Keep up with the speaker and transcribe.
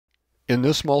In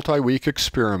this multi-week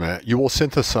experiment, you will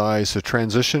synthesize the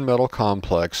transition metal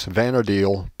complex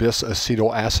vanadyl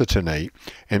bis-acetylacetonate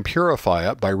and purify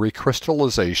it by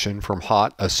recrystallization from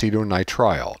hot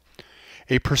acetonitrile.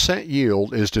 A percent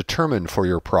yield is determined for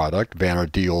your product,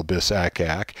 vanadyl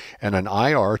bis-acac, and an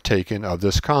IR taken of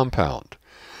this compound.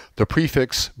 The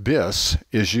prefix bis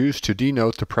is used to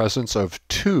denote the presence of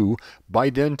two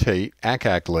bidentate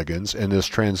acac ligands in this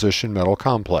transition metal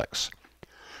complex.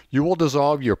 You will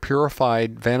dissolve your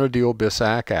purified vanadyl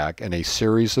bis-acac in a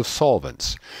series of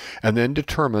solvents, and then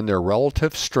determine their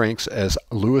relative strengths as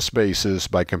Lewis bases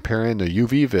by comparing the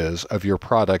UV-vis of your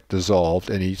product dissolved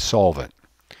in each solvent.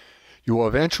 You will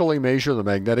eventually measure the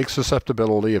magnetic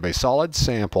susceptibility of a solid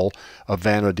sample of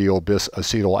vanadyl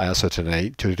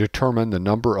bis-acetylacetonate to determine the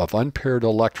number of unpaired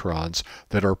electrons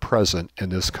that are present in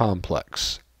this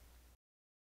complex.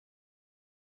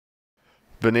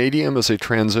 Vanadium is a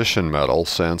transition metal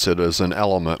since it is an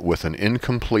element with an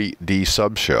incomplete D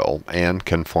subshell and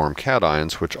can form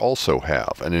cations which also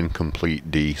have an incomplete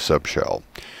D subshell.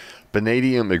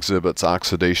 Vanadium exhibits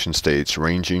oxidation states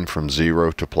ranging from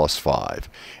 0 to +5,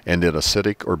 and in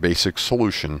acidic or basic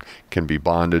solution can be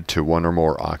bonded to one or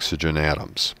more oxygen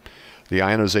atoms. The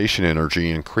ionization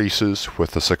energy increases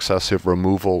with the successive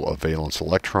removal of valence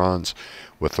electrons,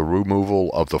 with the removal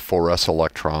of the 4s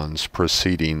electrons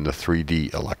preceding the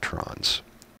 3d electrons.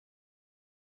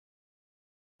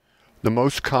 The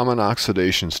most common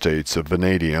oxidation states of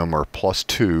vanadium are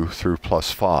 +2 through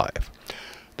 +5.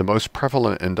 The most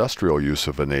prevalent industrial use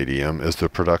of vanadium is the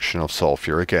production of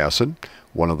sulfuric acid,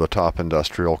 one of the top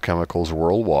industrial chemicals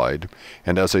worldwide,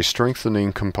 and as a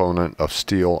strengthening component of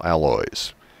steel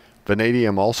alloys.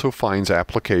 Vanadium also finds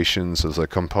applications as a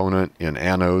component in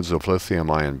anodes of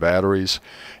lithium-ion batteries,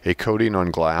 a coating on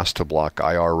glass to block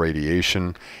IR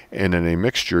radiation, and in a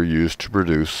mixture used to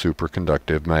produce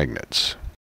superconductive magnets.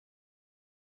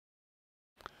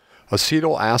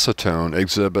 Acetylacetone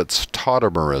exhibits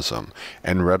tautomerism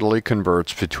and readily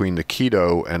converts between the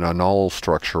keto and enol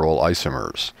structural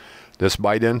isomers. This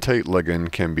bidentate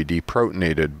ligand can be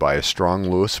deprotonated by a strong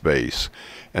Lewis base,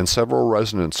 and several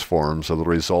resonance forms of the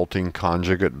resulting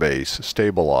conjugate base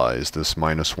stabilize this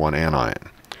 -1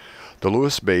 anion. The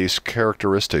Lewis base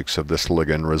characteristics of this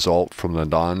ligand result from the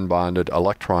non-bonded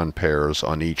electron pairs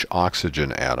on each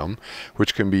oxygen atom,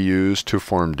 which can be used to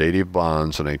form dative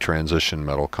bonds in a transition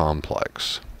metal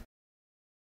complex.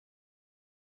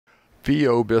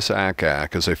 VO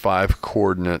bis-acac is a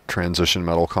 5-coordinate transition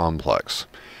metal complex.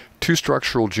 Two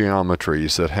structural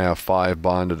geometries that have 5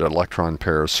 bonded electron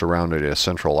pairs surrounding a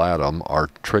central atom are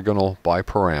trigonal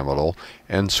bipyramidal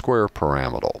and square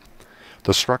pyramidal.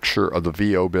 The structure of the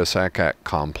VO bis-acac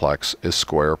complex is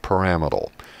square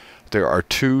pyramidal. There are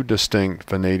 2 distinct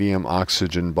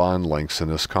vanadium-oxygen bond lengths in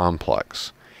this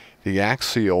complex. The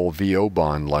axial VO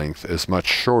bond length is much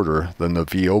shorter than the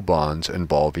VO bonds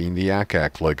involving the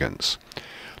acac ligands.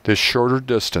 This shorter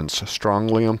distance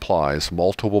strongly implies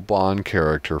multiple bond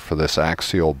character for this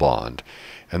axial bond,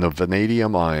 and the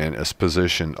vanadium ion is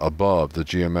positioned above the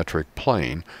geometric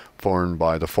plane formed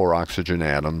by the 4 oxygen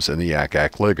atoms in the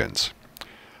acac ligands.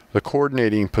 The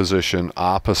coordinating position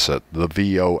opposite the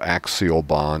VO axial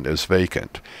bond is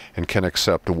vacant and can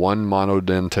accept one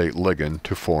monodentate ligand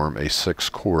to form a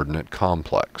 6-coordinate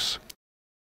complex.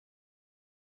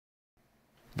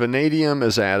 Vanadium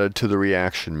is added to the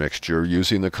reaction mixture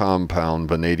using the compound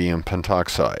vanadium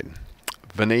pentoxide.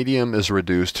 Vanadium is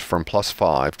reduced from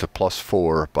 +5 to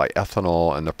 +4 by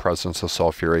ethanol in the presence of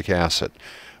sulfuric acid,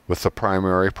 with the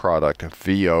primary product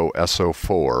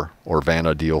VOSO4, or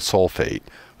vanadyl sulfate,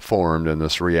 formed in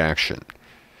this reaction.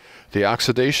 The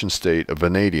oxidation state of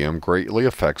vanadium greatly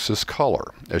affects its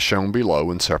color, as shown below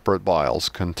in separate vials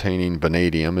containing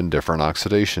vanadium in different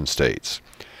oxidation states.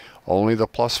 Only the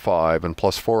 +5 and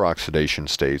 +4 oxidation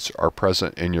states are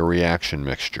present in your reaction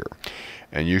mixture,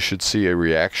 and you should see a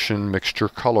reaction mixture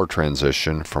color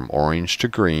transition from orange to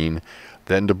green,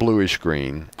 then to bluish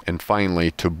green, and finally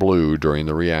to blue during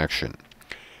the reaction.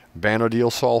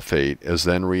 Vanadyl sulfate is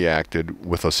then reacted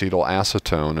with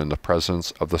acetylacetone in the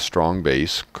presence of the strong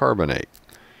base carbonate.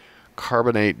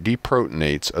 Carbonate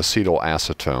deprotonates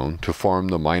acetylacetone to form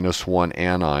the -1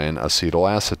 anion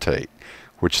acetylacetate,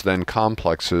 which then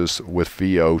complexes with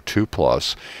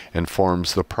VO2+ and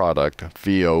forms the product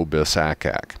VO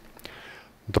bis-acac.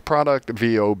 The product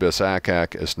VO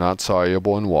bis-acac is not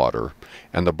soluble in water,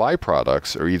 and the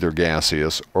byproducts are either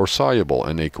gaseous or soluble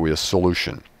in aqueous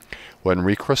solution. When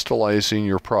recrystallizing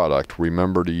your product,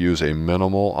 remember to use a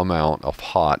minimal amount of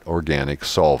hot organic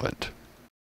solvent.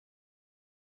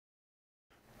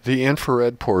 The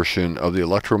infrared portion of the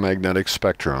electromagnetic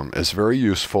spectrum is very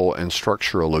useful in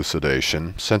structure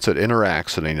elucidation since it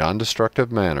interacts in a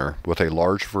non-destructive manner with a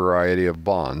large variety of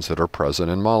bonds that are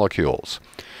present in molecules.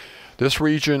 This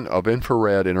region of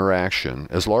infrared interaction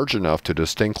is large enough to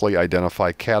distinctly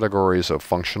identify categories of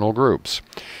functional groups,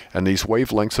 and these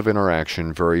wavelengths of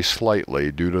interaction vary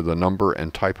slightly due to the number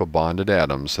and type of bonded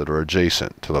atoms that are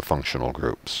adjacent to the functional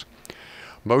groups.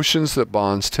 Motions that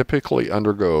bonds typically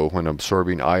undergo when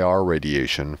absorbing IR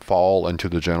radiation fall into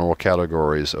the general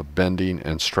categories of bending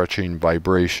and stretching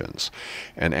vibrations,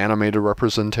 and animated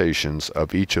representations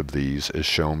of each of these is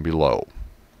shown below.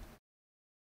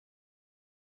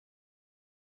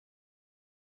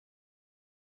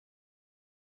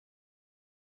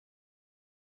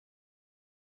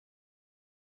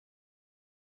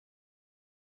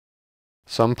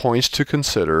 Some points to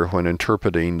consider when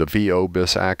interpreting the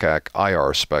VO-bis-ACAC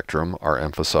IR spectrum are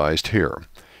emphasized here.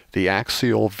 The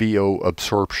axial VO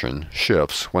absorption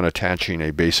shifts when attaching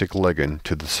a basic ligand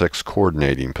to the 6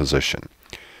 coordinating position.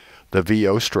 The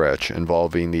VO stretch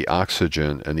involving the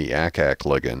oxygen and the ACAC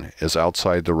ligand is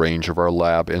outside the range of our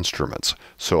lab instruments,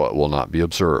 so it will not be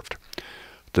observed.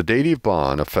 The dative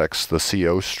bond affects the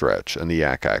CO stretch and the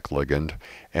ACAC ligand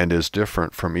and is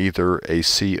different from either a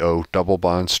CO double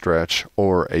bond stretch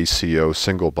or a CO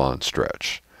single bond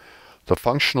stretch. The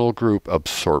functional group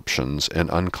absorptions in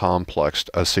uncomplexed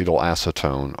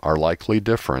acetylacetone are likely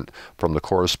different from the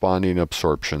corresponding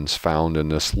absorptions found in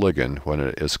this ligand when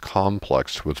it is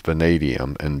complexed with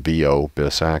vanadium and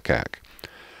VO-bis-ACAC.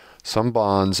 Some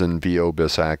bonds in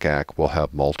VO-bis-ACAC will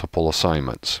have multiple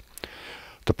assignments.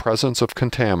 The presence of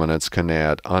contaminants can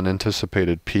add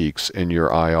unanticipated peaks in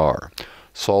your IR.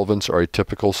 Solvents are a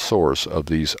typical source of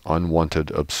these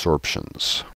unwanted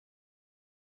absorptions.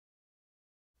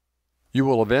 You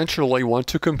will eventually want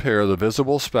to compare the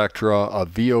visible spectra of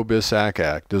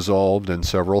VO-bis-ACAC dissolved in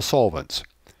several solvents.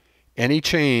 Any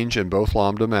change in both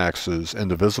lambda maxes in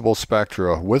the visible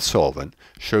spectra with solvent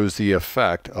shows the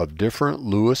effect of different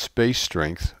Lewis base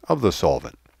strength of the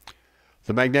solvent.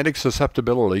 The magnetic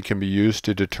susceptibility can be used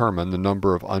to determine the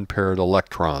number of unpaired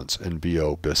electrons in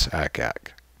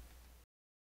VO-bis-ACAC.